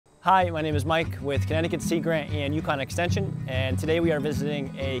Hi, my name is Mike with Connecticut Sea Grant and UConn Extension, and today we are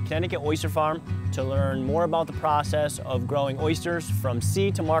visiting a Connecticut oyster farm to learn more about the process of growing oysters from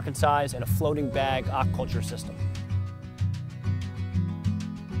seed to market size in a floating bag aquaculture system.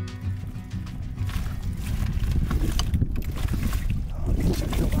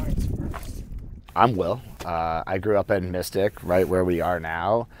 I'm Will. I grew up in Mystic, right where we are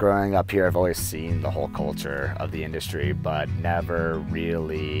now. Growing up here, I've always seen the whole culture of the industry, but never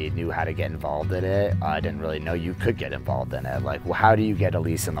really knew how to get involved in it. I didn't really know you could get involved in it. Like, well, how do you get a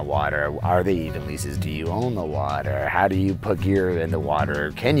lease in the water? Are they even leases? Do you own the water? How do you put gear in the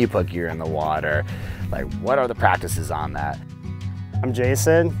water? Can you put gear in the water? Like, what are the practices on that? I'm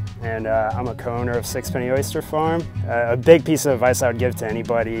Jason, and I'm a co-owner of Sixpenny Oyster Farm. A big piece of advice I would give to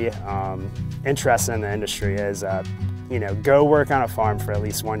anybody interested in the industry is, go work on a farm for at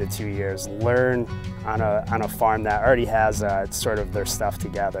least 1 to 2 years. Learn on a farm that already has sort of their stuff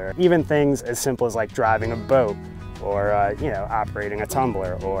together. Even things as simple as like driving a boat, or operating a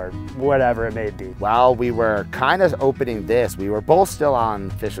tumbler, or whatever it may be. While we were kind of opening this, we were both still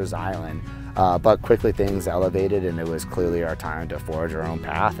on Fisher's Island. But quickly things elevated, and it was clearly our time to forge our own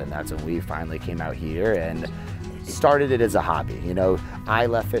path, and that's when we finally came out here and started it as a hobby. I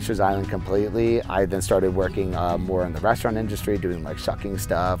left Fisher's Island completely. I then started working more in the restaurant industry, doing like shucking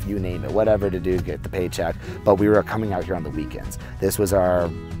stuff, you name it, whatever to do to get the paycheck. But we were coming out here on the weekends. This was our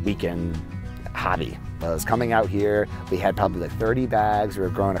weekend hobby. I was coming out here, we had probably like 30 bags, we were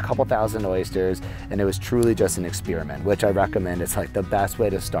growing a couple thousand oysters, and it was truly just an experiment, which I recommend. It's like the best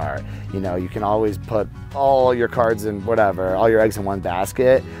way to start. You can always put all your cards in whatever, all your eggs in one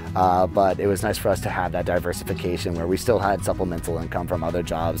basket, but it was nice for us to have that diversification where we still had supplemental income from other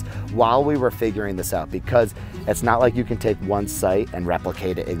jobs while we were figuring this out, because it's not like you can take one site and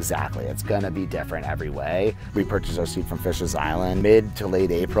replicate it exactly. It's gonna be different every way. We purchased our seed from Fisher's Island mid to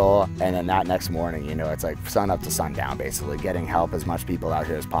late April, and then that next morning, it's like sun up to sundown, basically, getting help, as much people out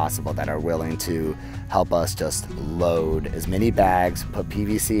here as possible that are willing to help us just load as many bags, put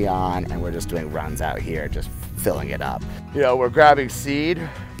PVC on, and we're just doing runs out here, just filling it up. We're grabbing seed,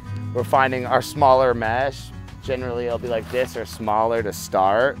 we're finding our smaller mesh. Generally it'll be like this or smaller to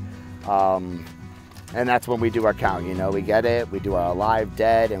start. And that's when we do our count. We get it, we do our live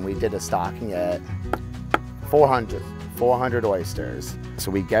dead, and we did a stocking at 400 oysters. So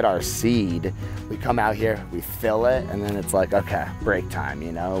we get our seed, we come out here, we fill it, and then it's like, okay, break time,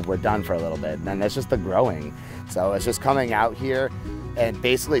 we're done for a little bit. And then it's just the growing. So it's just coming out here and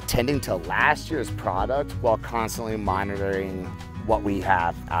basically tending to last year's product while constantly monitoring what we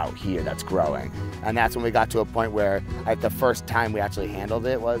have out here that's growing. And that's when we got to a point where the first time we actually handled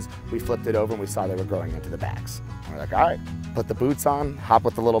it was we flipped it over and we saw they were growing into the bags. And we're like, all right, put the boots on, hop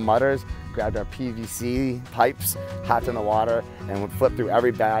with the little mutters, grabbed our PVC pipes, hopped in the water, and we flipped through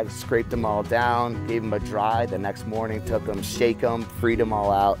every bag, scraped them all down, gave them a dry. The next morning, took them, shake them, freed them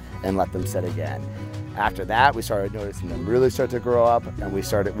all out, and let them sit again. After that, we started noticing them really start to grow up, and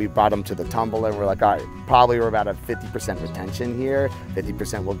we brought them to the tumbler, and we're like, all right, probably we're about a 50% retention here.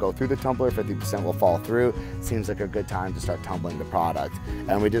 50% will go through the tumbler, 50% will fall through. Seems like a good time to start tumbling the product.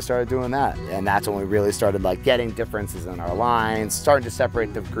 And we just started doing that. And that's when we really started like getting differences in our lines, starting to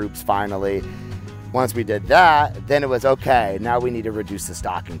separate the groups finally. Once we did that, then it was okay, now we need to reduce the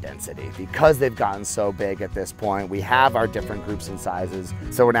stocking density. Because they've gotten so big at this point, we have our different groups and sizes.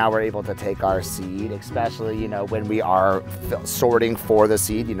 So now we're able to take our seed, especially, when we are sorting for the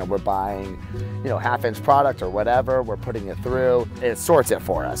seed, we're buying, half-inch product or whatever, we're putting it through, it sorts it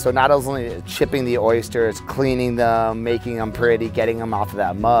for us. So not only chipping the oysters, cleaning them, making them pretty, getting them off of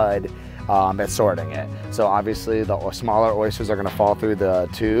that mud, it's sorting it. So obviously the smaller oysters are gonna fall through the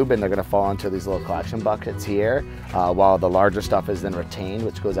tube, and they're gonna fall into these little collection buckets here, while the larger stuff is then retained,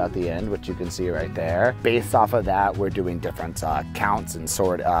 which goes out the end, which you can see right there. Based off of that, we're doing different counts and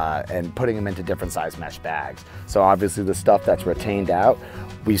and putting them into different size mesh bags. So obviously the stuff that's retained out,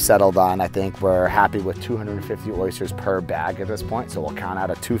 we settled on, I think we're happy with 250 oysters per bag at this point. So we'll count out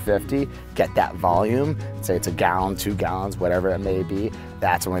at 250, get that volume, say it's a gallon, 2 gallons, whatever it may be.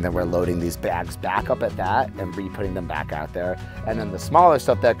 That's when then we're loading these bags back up at that and re-putting them back out there. And then the smaller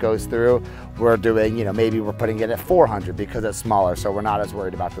stuff that goes through, we're doing, maybe we're putting it at 400 because it's smaller, so we're not as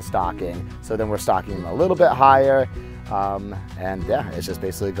worried about the stocking. So then we're stocking them a little bit higher. And yeah, it's just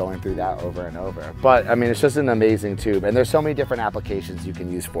basically going through that over and over. But I mean, it's just an amazing tube, and there's so many different applications you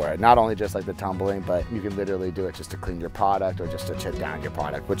can use for it. Not only just like the tumbling, but you can literally do it just to clean your product or just to chip down your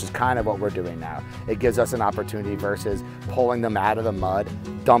product, which is kind of what we're doing now. It gives us an opportunity versus pulling them out of the mud,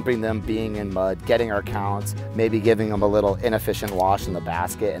 dumping them, being in mud, getting our counts, maybe giving them a little inefficient wash in the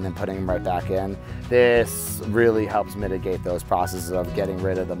basket and then putting them right back in. This really helps mitigate those processes of getting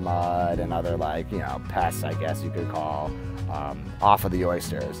rid of the mud and other, like, you know, pests, I guess you could call, off of the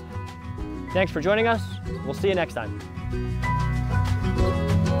oysters. Thanks for joining us. We'll see you next time.